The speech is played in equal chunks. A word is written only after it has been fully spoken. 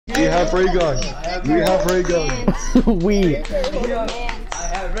have ray gun. We have ray gun. We. I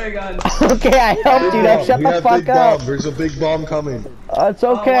have ray gun. Okay, I helped you. Now shut the fuck up. There's a big bomb coming. It's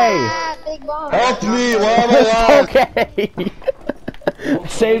okay. Big bomb. Help me! Why am I It's okay.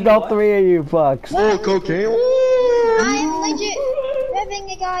 Saved all three of you fucks. Whoa, cocaine! I'm legit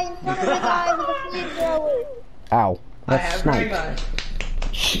revving a guy in front of the guy with a flamethrower. Ow. I That's have ray snipe. gun.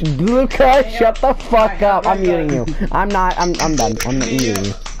 Lucas, shut the fuck up. I'm muting you. I'm not. I'm done. I'm not muting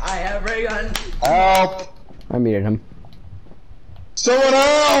you. I have ray gun. Help! I muted him. Someone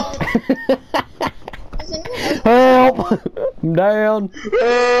help! Help! I'm down.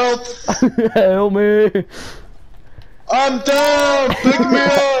 Help! Help me. I'm down! Pick me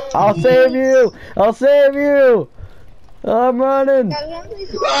up! I'll save you. I'll save you. I'm running.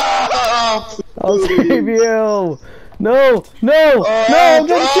 Help! I'll save you. No, no, I'm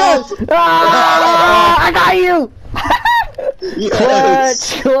getting shot. Ah, I got you.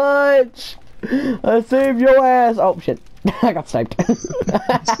 Yes. Clutch. I saved your ass. Oh shit. I got sniped. I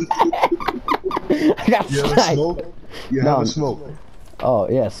got You have a sniped. smoke? You have a smoke. Oh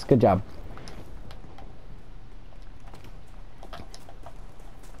yes, good job.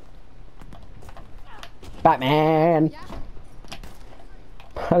 Batman.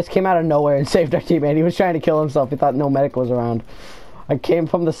 I just came out of nowhere and saved our teammate. He was trying to kill himself. He thought no medic was around. I came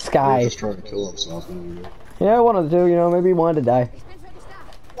from the sky. He's just trying to kill himself. Yeah, I wanted to, you know, maybe he wanted to die.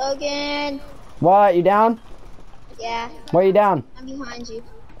 Logan. What, you down? Yeah. Where you down? I'm behind you.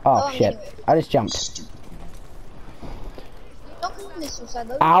 Oh, I'm shit. getting I just jumped. Don't commit suicide,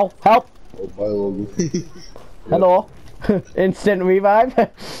 Logan. Ow, help. Oh, bye, Logan. Hello. Instant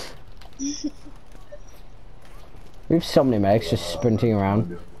revive. We have so many medics just sprinting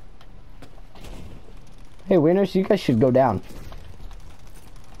around. Hey, winners, you guys should go down.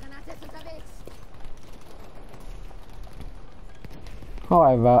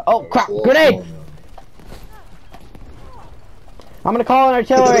 Oh, oh crap! Grenade! I'm gonna call an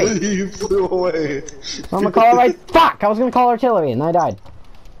artillery. You flew away. I'm gonna call right. Fuck! I was gonna call artillery and I died.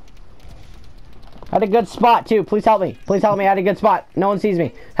 I had a good spot too. Please help me. Please help me. I had a good spot. No one sees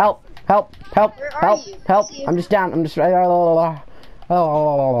me. Help! Help! Help! Help! Help! I'm just down. I'm just. Oh,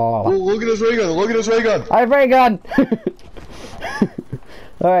 look at this ray gun. Look at this ray gun. I have ray gun.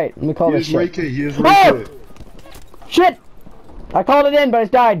 All right, let me call this He is ray shit. K. He is ray K. Shit! I called it in, but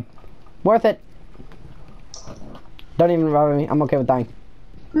it's died. Worth it. Don't even bother me. I'm okay with dying.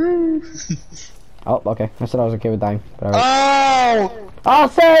 Oh, okay. I said I was okay with dying. But Ow! I'll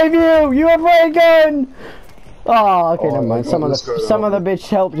save you. You have ray gun. Oh, okay. Never mind. I Some of got this the guy bitch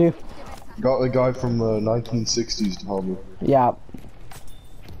helped you. Got a guy from the 1960s to help me. Yeah.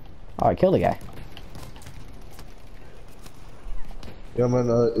 Oh, I killed a guy. Yeah, man,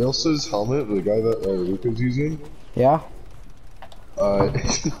 Ilsa's helmet, the guy that Luca's using, Yeah.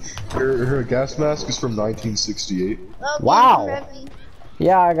 her gas mask is from 1968. Logan, Wow. revving.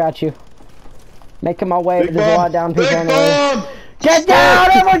 Yeah, I got you. Making my way. Big There's a lot of bomb! down people Big on the way. bomb! Get down!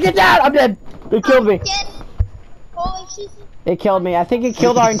 Everyone get down! I'm dead. It killed me. Again. Holy shit. It killed me. I think it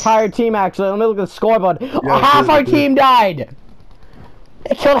killed our entire team, actually. Let me look at the scoreboard. Half it our did. team died.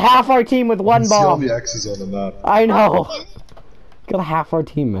 It killed half our team with one See all bomb. the X's on the map. I know. Killed half our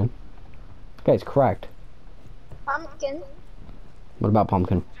team, man. This guy's cracked. Pumpkin. What about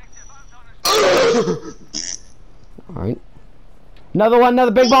Pumpkin? Alright. Another one,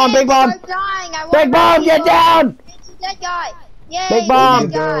 another big bomb, big bomb! Big bomb, get down! It's a dead guy. Yay, Big bomb.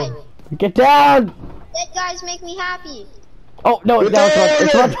 Dead guy. Get down! Dead guys make me happy. Oh, no, it's not.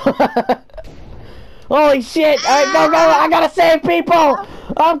 It's not. Holy shit! Alright, go, I gotta save people!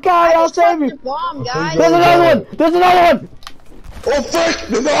 I'm coming, I'll save you! Bomb, guys. There's another one! There's another one! Oh, frick!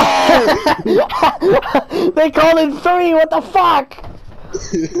 No! They called in 3, what the fuck?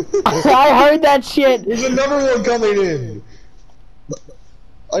 I heard that shit! There's another one coming in!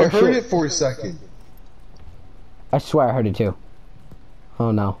 I heard shit. it for a second. I swear I heard it too.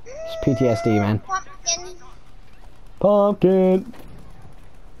 Oh no. It's PTSD, man. Pumpkin. Pumpkin!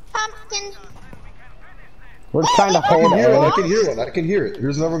 Pumpkin. We're just trying to hold I it. can hear one. I can hear it.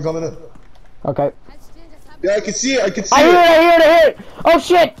 Here's another one coming in. Okay. Yeah, I can see it. I can see I hear it. it! Oh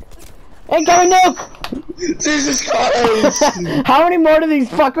shit! Incoming nuke! Jesus Christ! How many more do these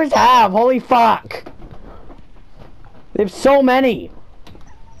fuckers have? Holy fuck! They have so many!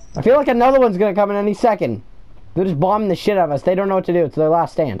 I feel like another one's gonna come in any second. They're just bombing the shit out of us. They don't know what to do. It's their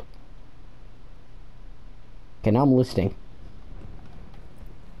last stand. Okay, now I'm listening.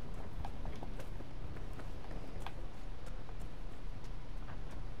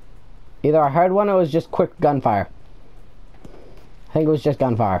 Either I heard one or it was just quick gunfire. I think it was just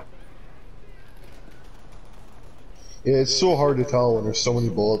gunfire. Yeah, it's so hard to tell when there's so many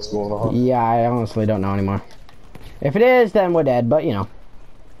bullets going on. Yeah, I honestly don't know anymore. If it is, then we're dead, but you know.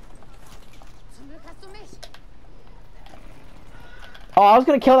 Oh, I was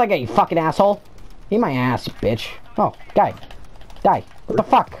gonna kill that guy, you fucking asshole. Eat my ass, you bitch. Oh, guy. Die. What the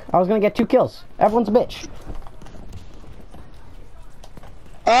fuck? I was gonna get 2 kills. Everyone's a bitch.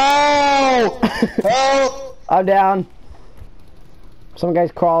 Oh! Help! I'm down. Some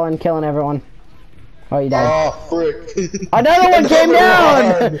guy's crawling, killing everyone. Oh, you died. Oh, frick. Another one came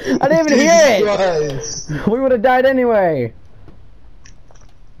down! I didn't even hear it! Christ. We would have died anyway.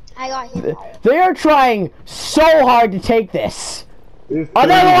 I got hit. They are trying so hard to take this. It's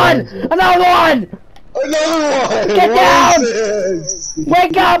Another one! crazy. Another one! Another one! Get What down! is this?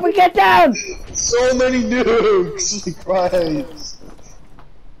 Wake up! We get down! So many nukes! Christ.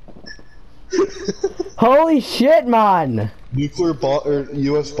 Holy shit, man! Nuclear bomb or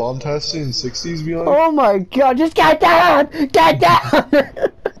U.S. bomb testing in the 60s beyond? Oh my god, just get down! Get down!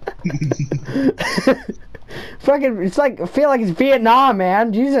 Fucking, it's like, I feel like it's Vietnam,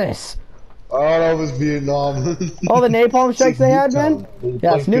 man. Jesus. I don't know if it's Vietnam. All the napalm strikes they had, man?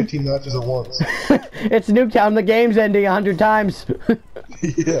 Yeah, it's Playing nuke. 15 matches at once. It's Nuketown. The game's ending 100 times.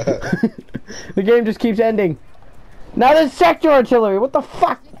 Yeah. The game just keeps ending. Now there's sector artillery. What the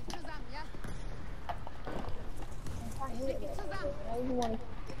fuck?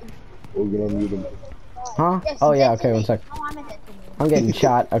 We're gonna unmute him. Huh? Yes, Oh yeah. hit Okay, me. 1 sec. Oh, I'm a hit to me. I'm getting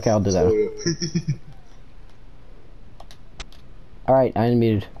shot. Okay, I'll do that. Oh, yeah. All right, I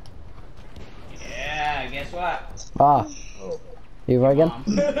unmuted. Yeah, guess what? Ah. You go again?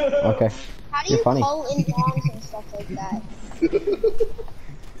 Okay. How do You're you funny. call in bombs and stuff like that?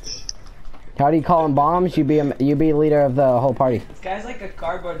 How do you call them bombs? You be leader of the whole party. This guy's like a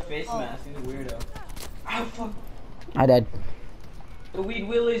cardboard face mask. He's a weirdo. Ow, fuck. I died. The Weed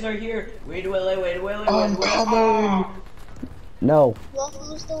Willies are here. Weed Willie, Weed Willie, I'm Weed Willie. coming! No, Well,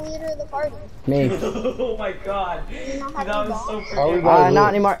 who's the leader of the party? me. Oh my god. not That having was so How we freaking. got- Not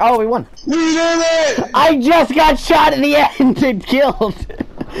anymore. Oh, we won. We did it! I just got shot in the end and killed.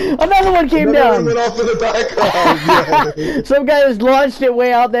 Another one came Another down. one off in the background. Yeah. Some guy just launched it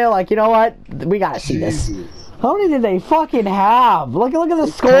way out there. Like, you know what? We gotta see this. Jesus. How many did they fucking have? Look at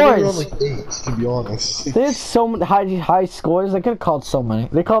the Probably around scores. like 8, to be honest. They had so many high scores. They could have called so many.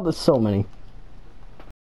 They called us so many.